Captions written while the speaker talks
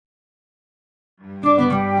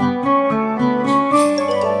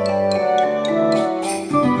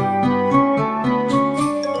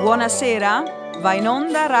Buonasera, va in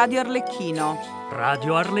onda Radio Arlecchino.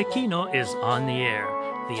 Radio Arlecchino is on the air,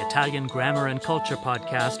 the Italian grammar and culture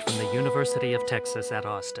podcast from the University of Texas at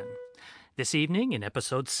Austin. This evening, in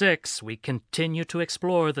episode 6, we continue to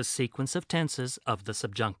explore the sequence of tenses of the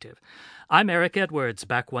subjunctive. I'm Eric Edwards,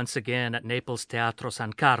 back once again at Naples Teatro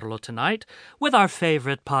San Carlo tonight with our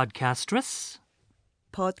favorite podcastress.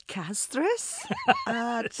 Podcastress?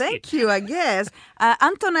 Thank you, I guess.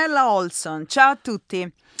 Antonella Olson. Ciao a tutti.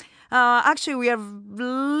 Actually, we are a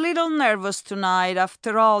little nervous tonight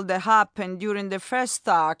after all that happened during the first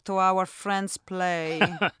act of our friend's play.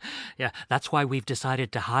 Yeah, that's why we've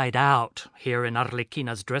decided to hide out here in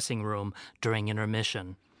Arlecchina's dressing room during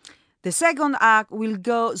intermission. The second act will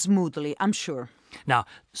go smoothly, I'm sure. Now,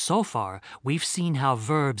 so far, we've seen how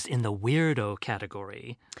verbs in the weirdo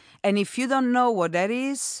category... And if you don't know what that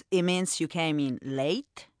is, it means you came in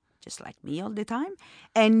late, just like me all the time,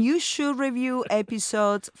 and you should review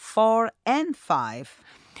episodes 4 and 5.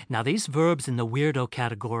 Now, these verbs in the weirdo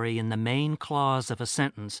category in the main clause of a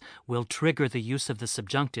sentence will trigger the use of the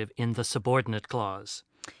subjunctive in the subordinate clause.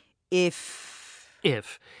 If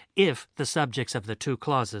the subjects of the two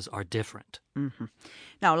clauses are different. Mm-hmm.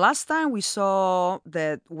 Now, last time we saw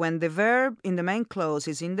that when the verb in the main clause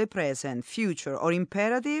is in the present, future, or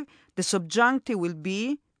imperative, the subjunctive will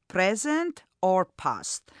be present or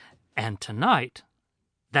past. And tonight,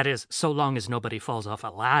 that is, so long as nobody falls off a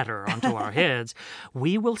ladder onto our heads,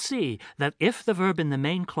 we will see that if the verb in the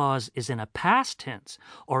main clause is in a past tense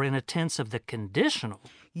or in a tense of the conditional,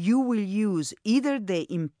 you will use either the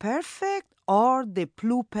imperfect or the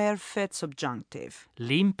pluperfect subjunctive.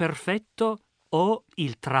 L'imperfetto o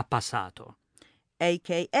il trapassato.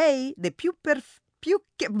 A.k.a. the più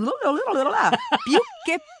che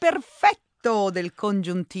perfetto del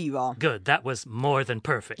congiuntivo. Good, that was more than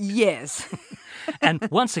perfect. Yes. And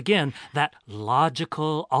once again, that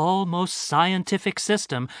logical, almost scientific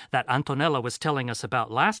system that Antonella was telling us about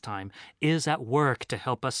last time is at work to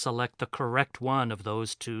help us select the correct one of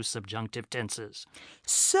those two subjunctive tenses.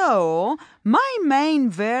 So, my main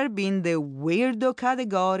verb in the weirdo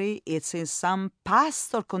category is in some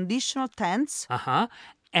past or conditional tense. Uh-huh.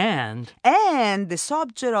 And the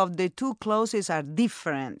subject of the two clauses are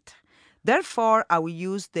different. Therefore, I will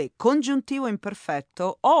use the congiuntivo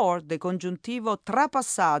imperfetto or the congiuntivo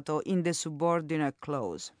trapassato in the subordinate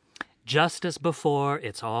clause. Just as before,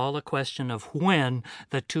 it's all a question of when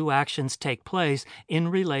the two actions take place in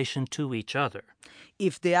relation to each other.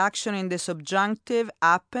 If the action in the subjunctive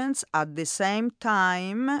happens at the same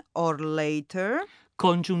time or later,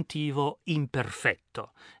 congiuntivo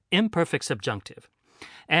imperfetto, imperfect subjunctive.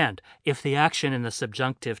 And if the action in the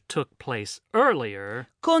subjunctive took place earlier...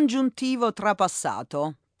 congiuntivo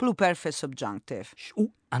trapassato, pluperfect subjunctive.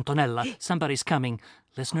 Antonella, somebody's coming.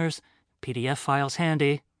 Listeners, PDF files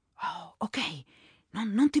handy. Oh, okay. No,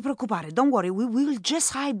 non ti preoccupare. Don't worry. We will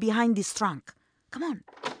just hide behind this trunk. Come on.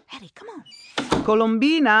 Harry, come on.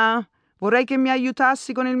 Colombina, vorrei che mi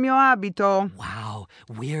aiutassi con il mio abito. Wow,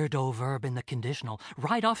 weirdo verb in the conditional.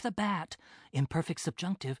 Right off the bat. Imperfect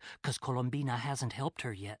subjunctive, because Colombina hasn't helped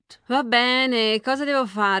her yet. Va bene, cosa devo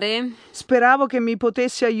fare? Speravo che mi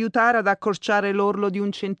potessi aiutare ad accorciare l'orlo di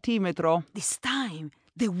 1 centimetro. This time,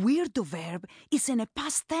 the weirdo verb is in a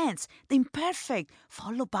past tense, the imperfect,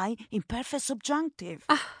 followed by imperfect subjunctive.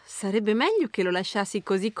 Sarebbe meglio che lo lasciassi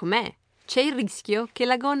così com'è. C'è il rischio che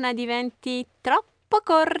la gonna diventi troppo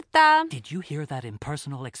corta. Did you hear that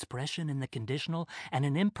impersonal expression in the conditional and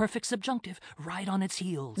an imperfect subjunctive right on its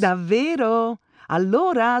heels? Davvero?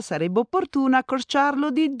 Allora sarebbe opportuno accorciarlo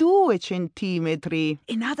di 2 centimetri.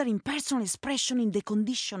 Another impersonal expression in the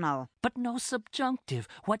conditional. But no subjunctive.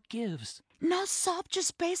 What gives? No subject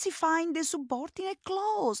specifying the subordinate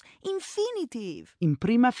clause. Infinitive. In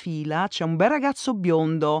prima fila c'è un bel ragazzo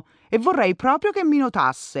biondo e vorrei proprio che mi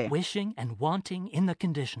notasse. Wishing and wanting in the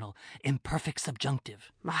conditional. Imperfect subjunctive.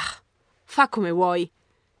 Fa come vuoi.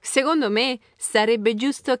 Secondo me sarebbe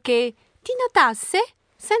giusto che ti notasse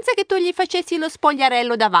senza che tu gli facessi lo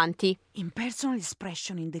spogliarello davanti. Impersonal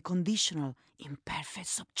expression in the conditional. Imperfect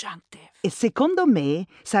subjunctive. E secondo me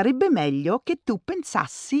sarebbe meglio che tu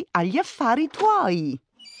pensassi agli affari tuoi.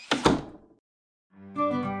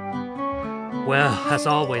 Well, as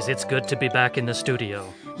always, it's good to be back in the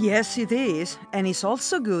studio. Yes, it is. And it's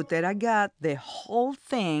also good that I got the whole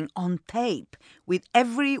thing on tape with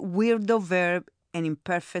every weirdo verb and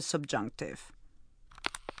imperfect subjunctive.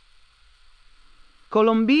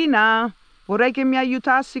 Colombina, vorrei che mi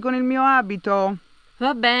aiutassi con il mio abito.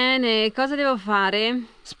 Va bene, cosa devo fare?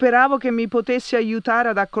 Speravo che mi potessi aiutare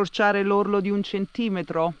ad accorciare l'orlo di 1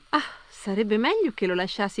 centimetro. Sarebbe meglio che lo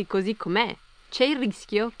lasciassi così com'è. C'è il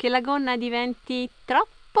rischio che la gonna diventi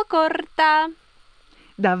troppo troppo corta.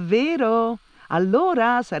 Davvero?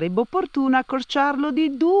 Allora sarebbe opportuno accorciarlo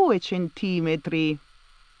di 2 centimetri.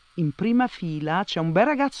 In prima fila c'è un bel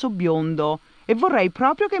ragazzo biondo e vorrei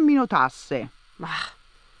proprio che mi notasse.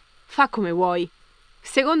 Fa come vuoi.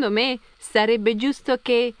 Secondo me sarebbe giusto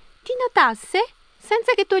che ti notasse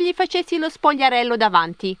senza che tu gli facessi lo spogliarello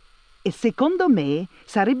davanti. E secondo me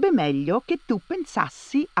sarebbe meglio che tu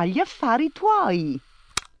pensassi agli affari tuoi.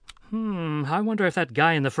 I wonder if that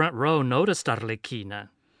guy in the front row noticed Arlecchina.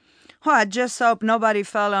 Oh, I just hope nobody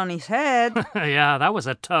fell on his head. Yeah, that was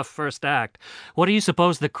a tough first act. What do you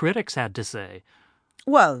suppose the critics had to say?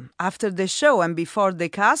 Well, after the show and before the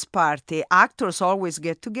cast party, actors always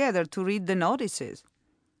get together to read the notices.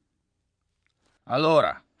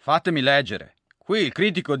 Allora, fatemi leggere. Qui il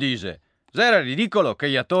critico dice: era ridicolo che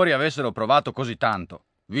gli attori avessero provato così tanto,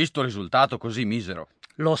 visto il risultato così misero.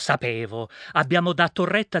 Lo sapevo. Abbiamo dato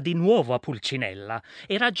retta di nuovo a Pulcinella.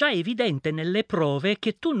 Era già evidente nelle prove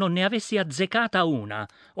che tu non ne avessi azzeccata una.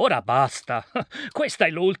 Ora basta. Questa è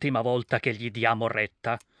l'ultima volta che gli diamo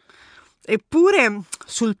retta. Eppure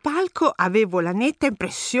sul palco avevo la netta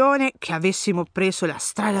impressione che avessimo preso la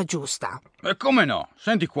strada giusta. E come no?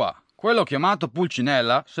 Senti qua. Quello chiamato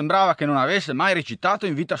Pulcinella sembrava che non avesse mai recitato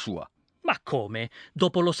in vita sua. Ma come?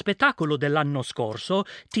 Dopo lo spettacolo dell'anno scorso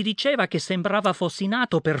ti diceva che sembrava fossi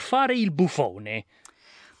nato per fare il buffone.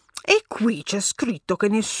 E qui c'è scritto che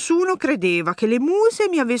nessuno credeva che le muse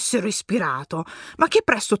mi avessero ispirato, ma che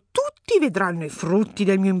presto tutti vedranno i frutti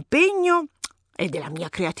del mio impegno e della mia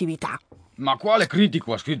creatività. Ma quale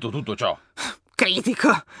critico ha scritto tutto ciò? Critico?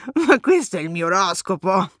 Ma questo è il mio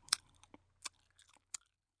oroscopo.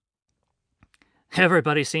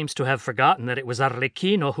 Everybody seems to have forgotten that it was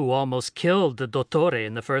Arlecchino who almost killed the dottore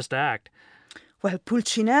in the first act. Well,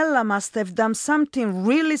 Pulcinella must have done something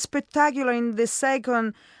really spectacular in the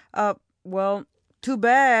second. Too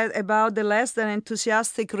bad about the less than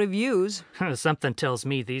enthusiastic reviews. Something tells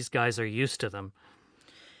me these guys are used to them.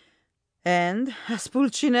 And, as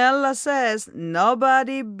Pulcinella says,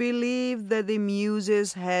 nobody believed that the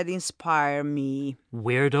muses had inspired me.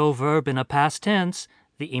 Weirdo verb in a past tense,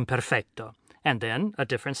 the imperfecto. And then a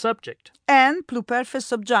different subject. And pluperfect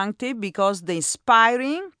subjunctive because the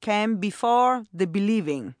inspiring came before the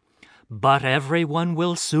believing. But everyone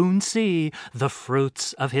will soon see the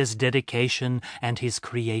fruits of his dedication and his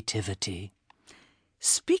creativity.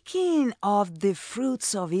 Speaking of the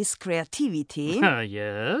fruits of his creativity,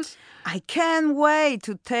 Yes? I can't wait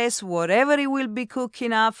to taste whatever he will be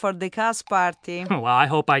cooking up for the cast party. Well, I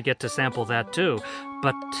hope I get to sample that too.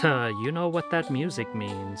 But you know what that music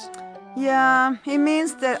means. Yeah, it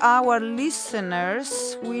means that our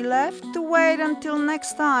listeners will have to wait until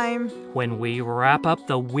next time. When we wrap up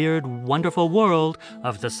the weird, wonderful world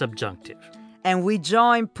of the subjunctive. And we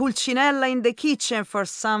join Pulcinella in the kitchen for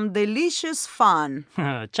some delicious fun.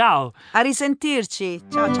 Ciao! A risentirci.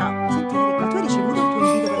 Ciao ciao. Senti Enrico, tu hai ricevuto il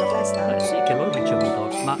tuo invito per la festa? Sì che l'ho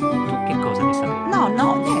ricevuto, ma tu che cosa ne sapevi?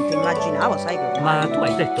 No, niente, immaginavo, sai che... Ma tu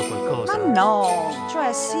hai detto qualcosa? Ma no,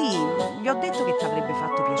 cioè sì, gli ho detto che ti avrebbe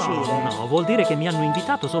fatto piacere. No, vuol dire che mi hanno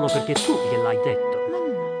invitato solo perché tu gliel'hai detto.